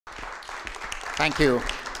Thank you.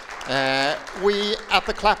 We at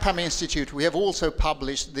the Clapham Institute, we have also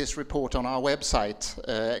published this report on our website,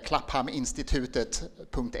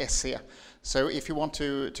 claphaminstitutet.se. So if you want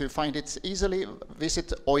to find it easily,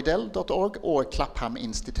 visit oidel.org or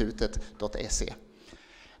claphaminstitutet.se.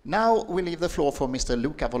 Now we leave the floor for Mr.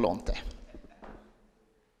 Luca Volonte.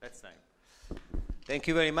 That's nice. Thank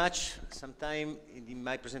you very much. Sometime in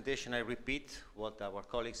my presentation I repeat what our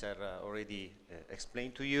colleagues have already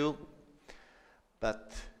explained to you,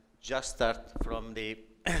 but just start from the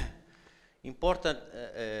important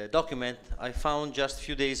document I found just a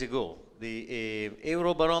few days ago, the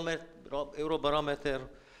Eurobarometer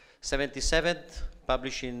 77,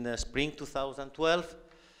 published in spring 2012.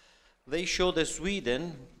 They show that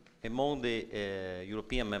Sweden, among the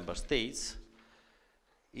European member states,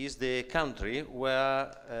 is the country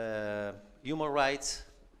where human rights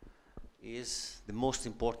is the most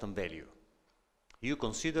important value. You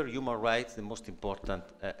consider human rights the most important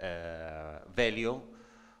value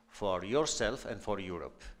for yourself and for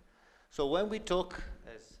Europe. So when we talk,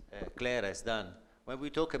 as Claire has done, when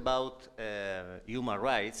we talk about human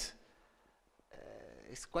rights,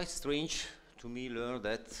 it's quite strange to me learn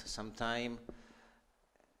that sometime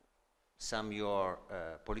some your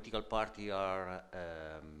political party are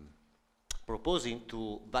proposing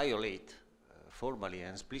to violate, formally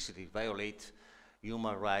and explicitly violate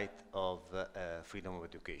human right of freedom of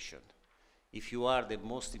education. If you are the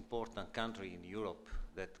most important country in Europe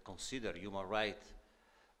that consider human right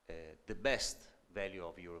the best value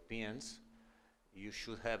of Europeans, you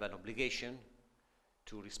should have an obligation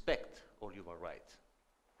to respect all human rights.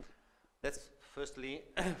 That's firstly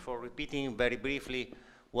for repeating very briefly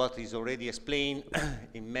what is already explained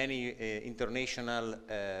in many international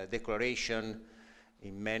declaration,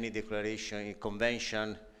 in many declaration, in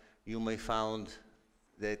convention, you may find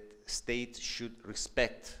that states should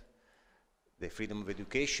respect the freedom of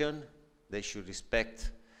education, they should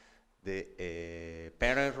respect the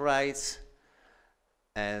parent rights,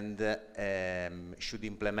 and should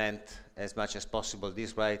implement as much as possible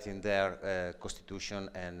this right in their constitution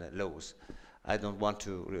and laws. I don't want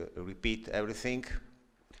to repeat everything,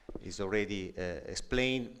 it's already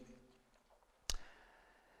explained.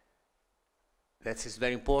 That is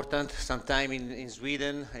very important. Sometime in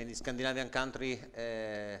Sweden and in Scandinavian country,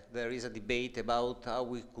 there is a debate about how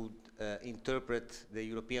we could interpret the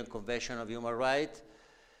European Convention of Human Rights.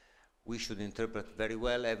 We should interpret very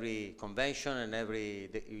well every convention and every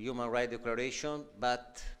human rights declaration,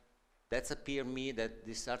 but that appears to me that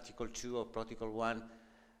this Article 2 of Protocol 1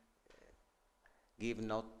 give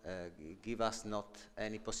us not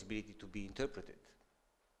any possibility to be interpreted.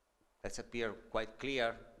 That appears quite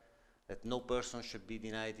clear that no person should be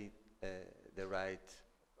denied the right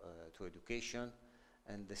to education,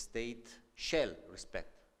 and the state shall respect,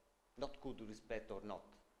 not could respect or not,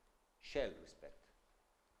 shall respect.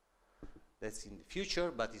 That's in the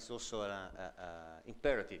future, but it's also an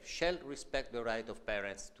imperative. Shall respect the right of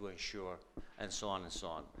parents to ensure, and so on and so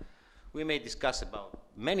on. We may discuss about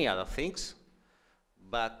many other things,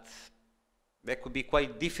 but that could be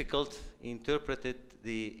quite difficult interpreted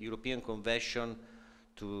the European Convention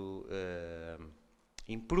to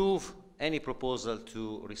improve any proposal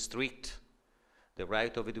to restrict the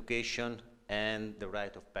right of education and the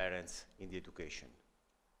right of parents in the education.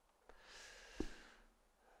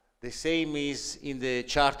 The same is in the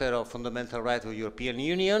Charter of Fundamental Rights of the European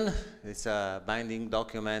Union. It's a binding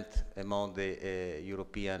document among the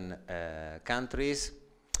European countries.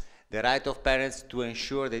 The right of parents to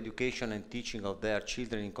ensure the education and teaching of their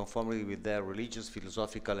children in conformity with their religious,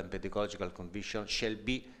 philosophical, and pedagogical convictions shall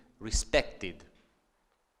be respected,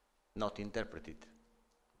 not interpreted.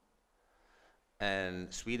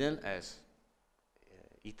 And Sweden, as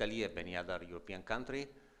Italy and many other European countries,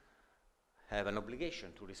 have an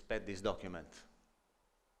obligation to respect this document.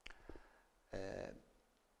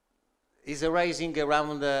 Is arising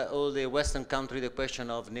around all the Western countries the question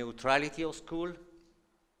of neutrality of school.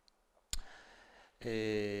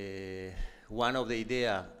 One of the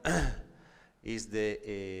ideas is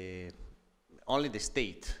only the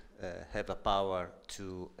state have a power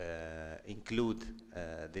to include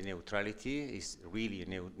the neutrality, is really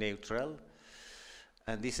neutral,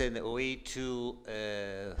 and this is a way to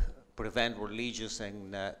prevent religious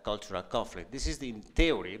and cultural conflict. This is in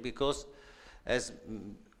theory, because as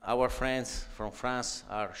our friends from France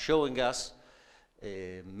are showing us,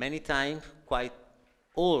 many times quite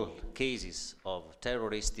all cases of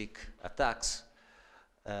terroristic attacks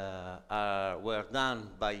were done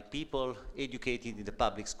by people educated in the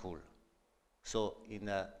public school. So in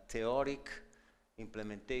a theoric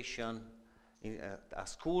implementation, in a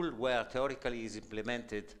school where theoretically is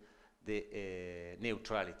implemented the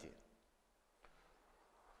neutrality.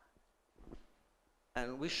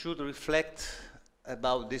 And we should reflect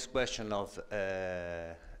about this question of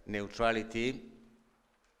neutrality,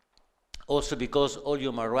 also because all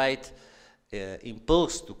human rights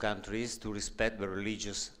impose to countries to respect the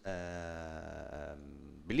religious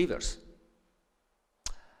believers.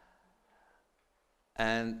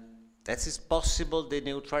 And that is possible. The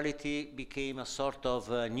neutrality became a sort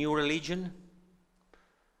of new religion.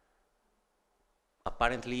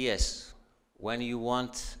 Apparently, yes. When you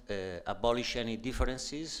want abolish any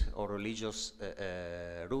differences or religious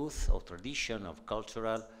roots or tradition of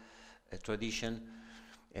cultural tradition,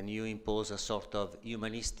 and you impose a sort of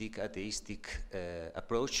humanistic, atheistic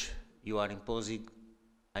approach, you are imposing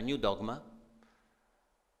a new dogma,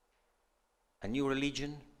 a new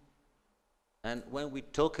religion. And when we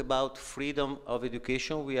talk about freedom of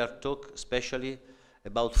education, we are talking especially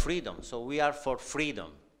about freedom. So we are for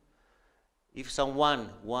freedom. If someone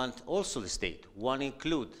want also the state, want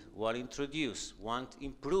include, want introduce, want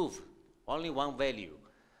improve only one value,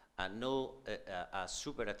 and no a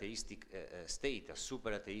super atheistic state, a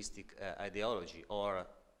super atheistic ideology, or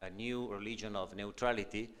a new religion of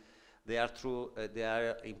neutrality, they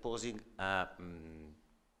are imposing a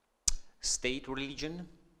state religion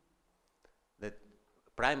that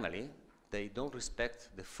primarily they don't respect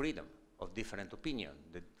the freedom of different opinion,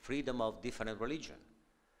 the freedom of different religion.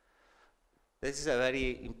 This is a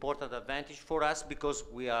very important advantage for us because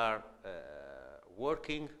we are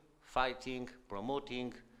working, fighting,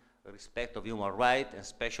 promoting respect of human rights and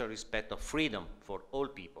special respect of freedom for all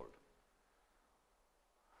people.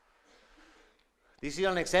 This is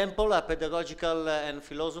an example, a pedagogical and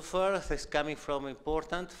philosopher that's coming from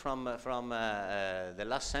the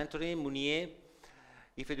last century, Mounier.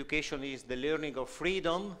 If education is the learning of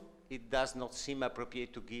freedom, it does not seem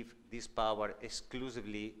appropriate to give this power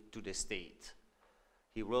exclusively to the state.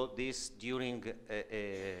 He wrote this during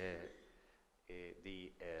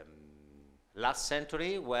the last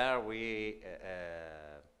century, where we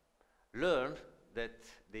learned that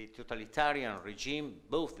the totalitarian regime,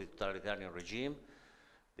 both the totalitarian regime,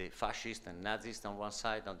 the fascist and Nazist on one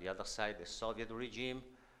side, on the other side the Soviet regime,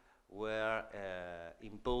 were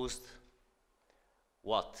imposed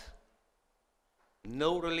what?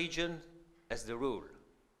 No religion as the rule.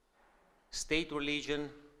 State religion,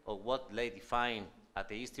 or what they define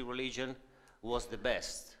atheistic religion, was the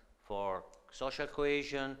best for social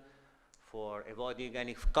cohesion, for avoiding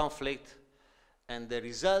any conflict, and the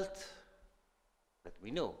result that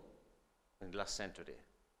we know in the last century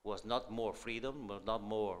was not more freedom, was not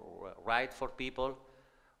more right for people,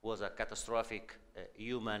 was a catastrophic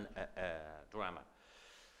human drama.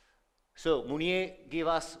 So Mounier gave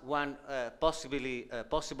us one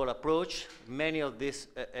possible approach. Many of this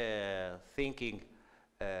thinking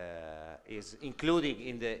is included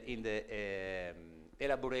in the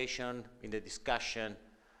elaboration, in the discussion,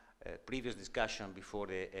 previous discussion before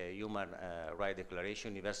the Human Rights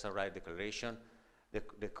Declaration, Universal Rights Declaration.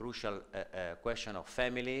 The crucial question of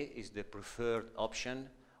family is the preferred option.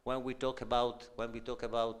 When we talk about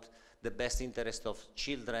the best interest of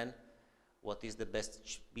children, what is the best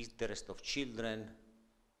interest of children?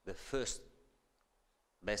 The first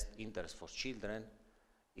best interest for children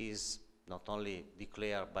is not only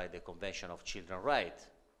declared by the Convention of Children's Rights,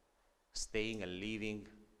 staying and living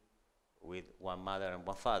with one mother and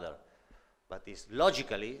one father, but is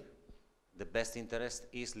logically the best interest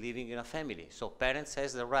is living in a family. So parents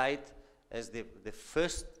has the right as the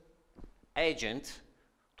first agent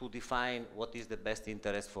to define what is the best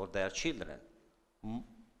interest for their children,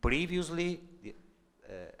 previously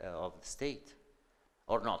of the state,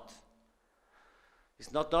 or not.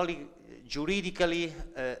 It's not only juridically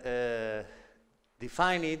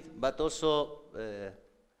defined, but also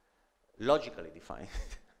logically defined.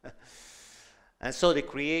 And so the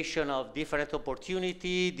creation of different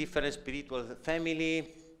opportunity, different spiritual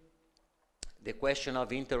family, the question of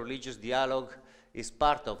interreligious dialogue is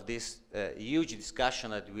part of this huge discussion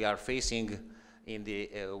that we are facing in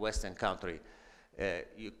the Western country.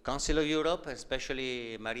 Council of Europe,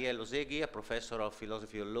 especially Maria Loseghi, a professor of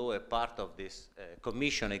philosophy of law, a part of this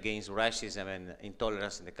commission against racism and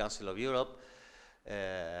intolerance in the Council of Europe.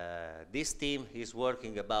 This team is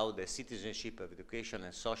working about the citizenship of education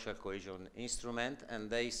and social cohesion instrument, and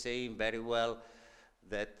they say very well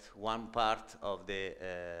that one part of the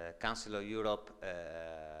Council of Europe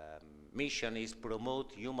mission is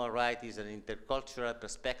promote human rights as an intercultural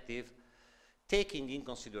perspective, taking in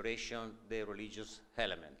consideration the religious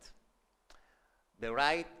element. The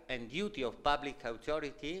right and duty of public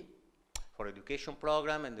authority for education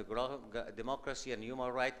program and the democracy and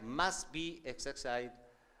human rights must be exercised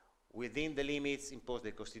within the limits imposed by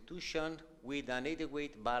the Constitution, with an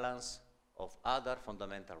adequate balance of other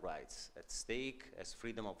fundamental rights at stake, as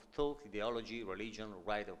freedom of thought, ideology, religion,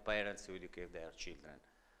 right of parents to educate their children.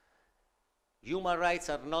 Human rights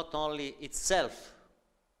are not only itself,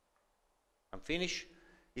 I'm finished,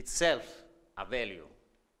 itself a value.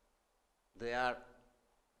 There are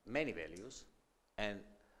many values, and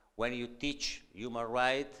when you teach human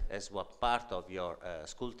rights as what part of your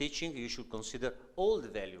school teaching, you should consider all the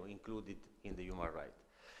value included in the human right.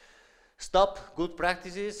 Stop good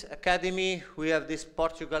practices academy. We have this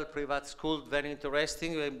Portugal private school, very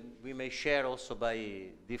interesting. We may share also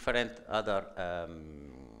by different other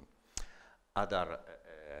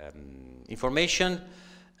information.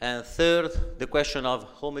 And third, the question of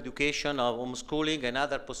home education, of homeschooling, and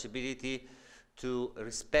other possibility to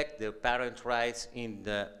respect the parent rights in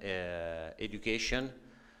the education,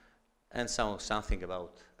 and something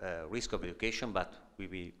about risk of education, but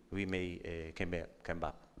we may come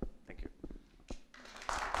back.